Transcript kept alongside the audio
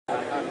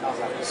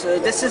So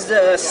this is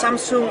the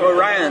Samsung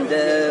Orion,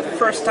 the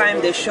first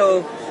time they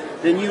show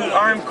the new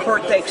ARM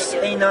Cortex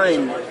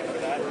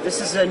A9. This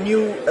is a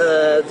new,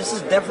 this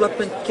is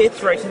development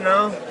kit right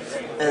now.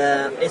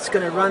 It's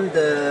going to run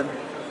the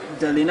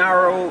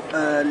Linaro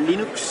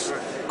Linux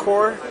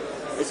core.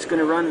 It's going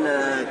to run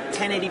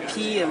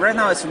 1080p. Right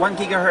now it's 1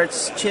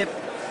 gigahertz chip.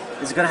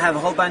 It's going to have a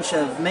whole bunch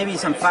of maybe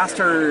some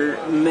faster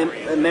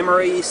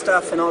memory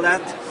stuff and all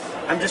that.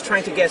 I'm just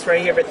trying to guess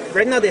right here, but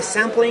right now they're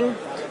sampling.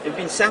 They've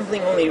been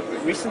sampling only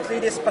recently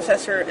this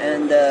processor,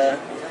 and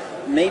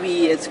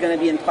maybe it's going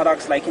to be in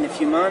products like in a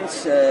few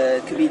months.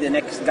 It could be the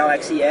next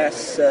Galaxy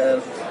S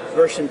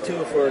version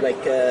 2 for like,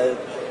 I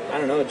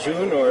don't know,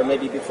 June or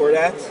maybe before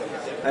that.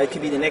 It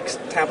could be the next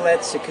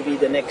tablets, it could be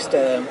the next,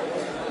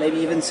 maybe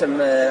even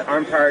some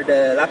ARM-powered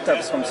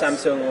laptops from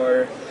Samsung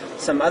or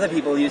some other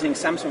people using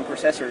Samsung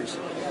processors.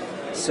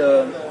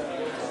 So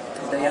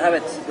there you have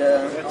it.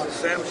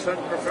 That's a Samsung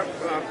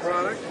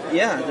product?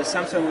 Yeah, the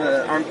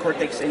Samsung ARM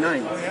Cortex A9.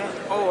 Oh, yeah?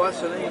 Oh,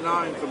 that's an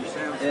A9 from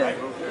Samsung. Yeah.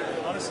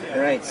 Okay.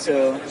 Alright,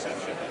 so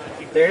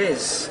there it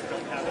is.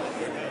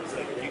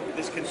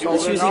 So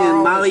it's using a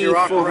Mali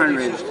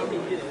 400.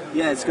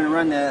 Yeah, it's going to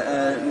run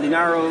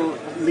Linaro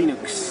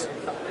Linux.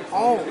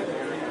 Oh.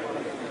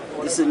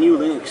 This is a new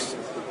Linux.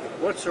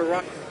 What's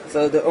Orion?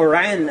 So the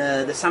Orion,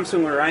 the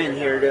Samsung Orion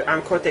here, the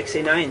ARM Cortex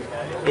A9,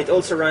 it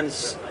also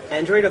runs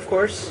Android, of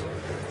course,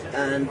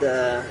 and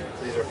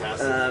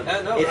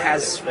it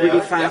has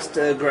really fast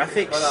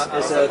graphics.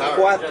 There's a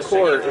quad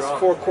core, there's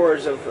 4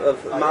 cores of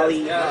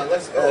Mali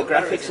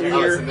graphics in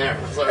here.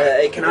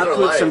 It can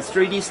output some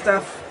 3D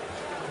stuff.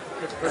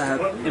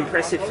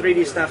 Impressive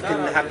 3D stuff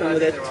can happen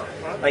with it,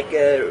 like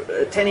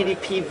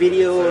 1080p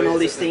video and all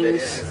these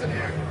things.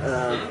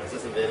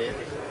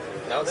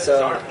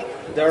 So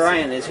the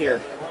Orion is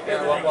here.